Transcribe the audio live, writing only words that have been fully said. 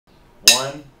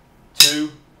1,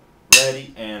 2,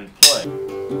 ready, and play.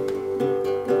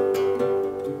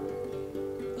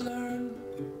 Learn,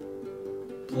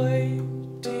 play,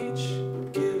 teach,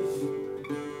 give.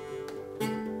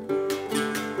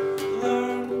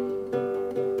 Learn,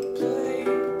 play,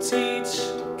 teach,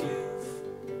 give.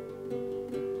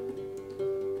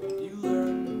 You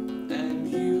learn and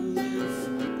you live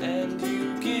and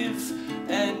you give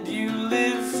and you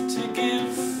live to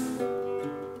give.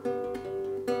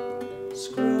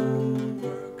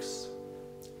 Scrollworks.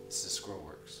 This is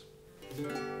Scrollworks.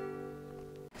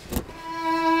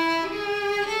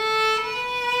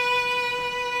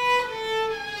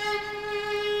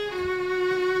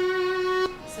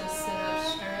 So sit up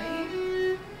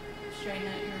straight, straighten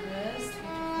out your wrist, get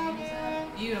your fingers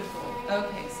out. Beautiful.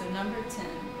 Okay, so number 10.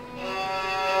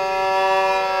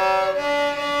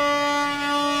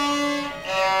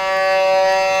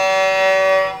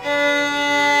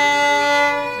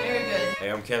 Very good. Hey,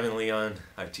 I'm Kevin Leon.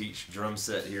 I teach drum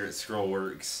set here at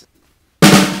Scrollworks.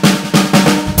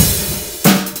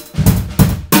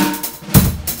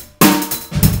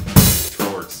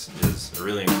 Scrollworks is a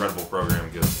really incredible program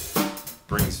because it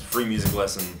brings free music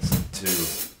lessons to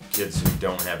kids who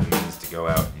don't have the means to go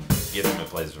out and get them at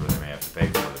places where they may have to pay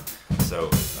for them. So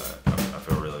I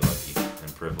feel really lucky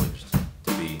and privileged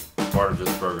to be part of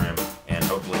this program and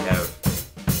hopefully have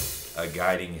a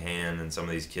guiding hand in some of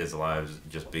these kids' lives.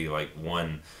 Just be like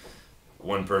one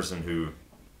person who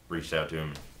reached out to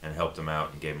him and helped him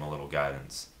out and gave him a little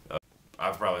guidance.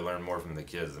 I've probably learned more from the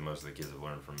kids than most of the kids have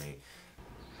learned from me.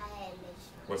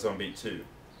 What's on beat 2?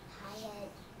 Hi-hat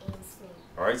and swing.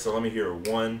 Alright, so let me hear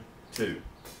 1, 2.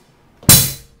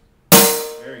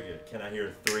 Very good. Can I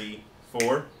hear 3, 4?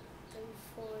 3,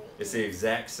 4. It's the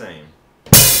exact same.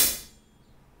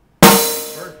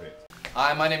 Perfect.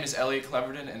 Hi, my name is Elliot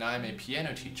Cleverton, and I am a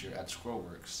piano teacher at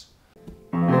Scrollworks.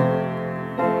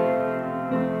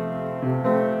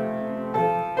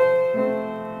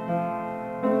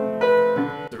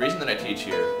 The reason that I teach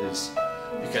here is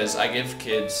because I give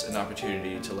kids an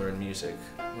opportunity to learn music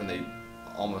when they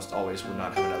almost always would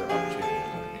not have another opportunity to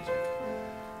learn music.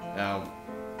 Now,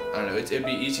 I don't know, it'd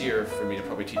be easier for me to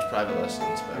probably teach private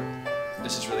lessons, but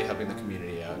this is really helping the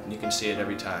community out, and you can see it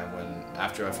every time when,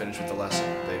 after I finish with the lesson,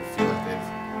 they feel like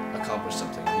they've accomplished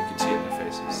something. You can see it in their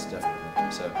faces,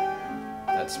 definitely. So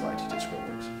that's why I teach at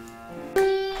Scrollworks.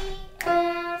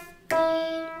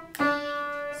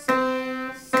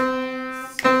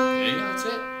 There you go, that's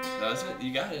it. That's it,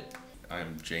 you got it.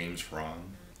 I'm James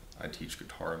Ron. I teach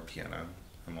guitar and piano.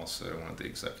 I'm also one of the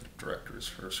executive directors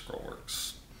for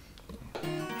Scrollworks.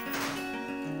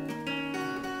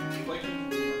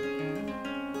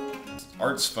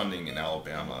 Arts funding in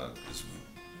Alabama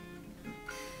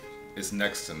is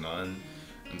next to none,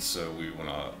 and so we want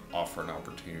to offer an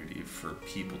opportunity for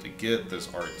people to get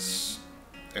those arts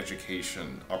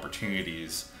education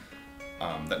opportunities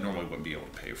that normally wouldn't be able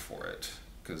to pay for it,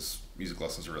 because music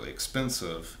lessons are really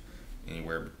expensive.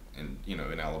 Anywhere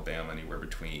in Alabama, anywhere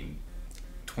between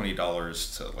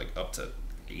 $20 to like up to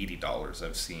 $80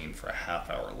 I've seen for a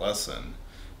half-hour lesson,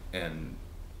 and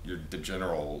your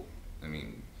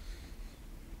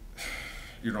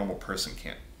normal person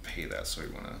can't pay that, so we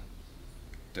want to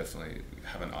definitely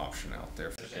have an option out there.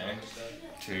 Okay,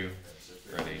 2,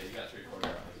 ready.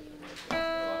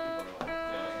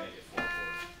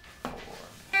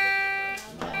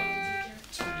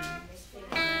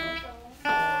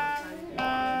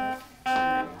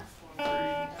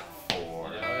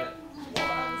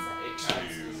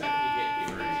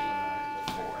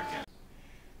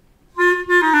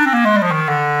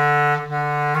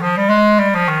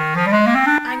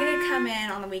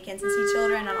 Weekends and see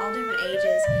children on all different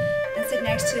ages and sit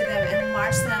next to them and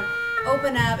watch them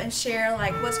open up and share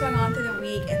like what's going on through the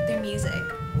week and through music.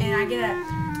 And I get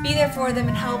to be there for them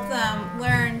and help them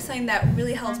learn something that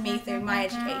really helps me through my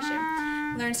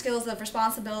education. Learn skills of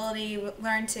responsibility,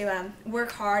 learn to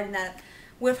work hard, and that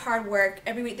with hard work,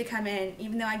 every week they come in,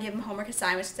 even though I give them homework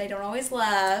assignments they don't always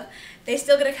love, they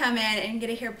still get to come in and get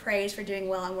to hear praise for doing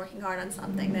well and working hard on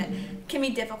something that can be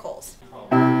difficult.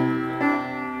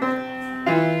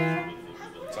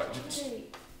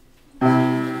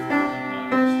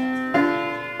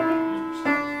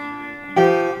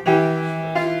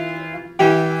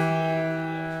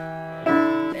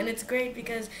 And it's great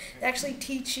because they actually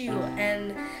teach you,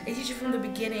 and they teach you from the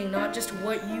beginning, not just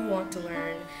what you want to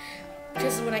learn.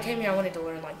 Because when I came here, I wanted to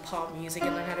learn like pop music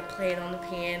and learn how to play it on the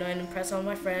piano and impress all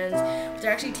my friends. But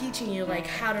they're actually teaching you like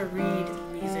how to read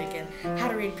music and how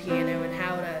to read piano and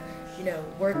how to,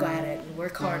 work at it and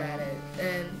work hard at it.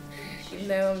 And even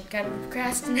though I'm kind of a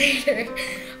procrastinator,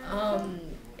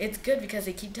 it's good because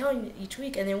they keep telling you each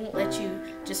week and they won't let you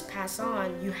just pass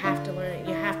on. You have to learn it,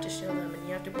 you have to show them, and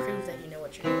you have to prove that you know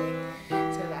what you're doing.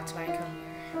 So that's why I come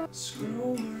here.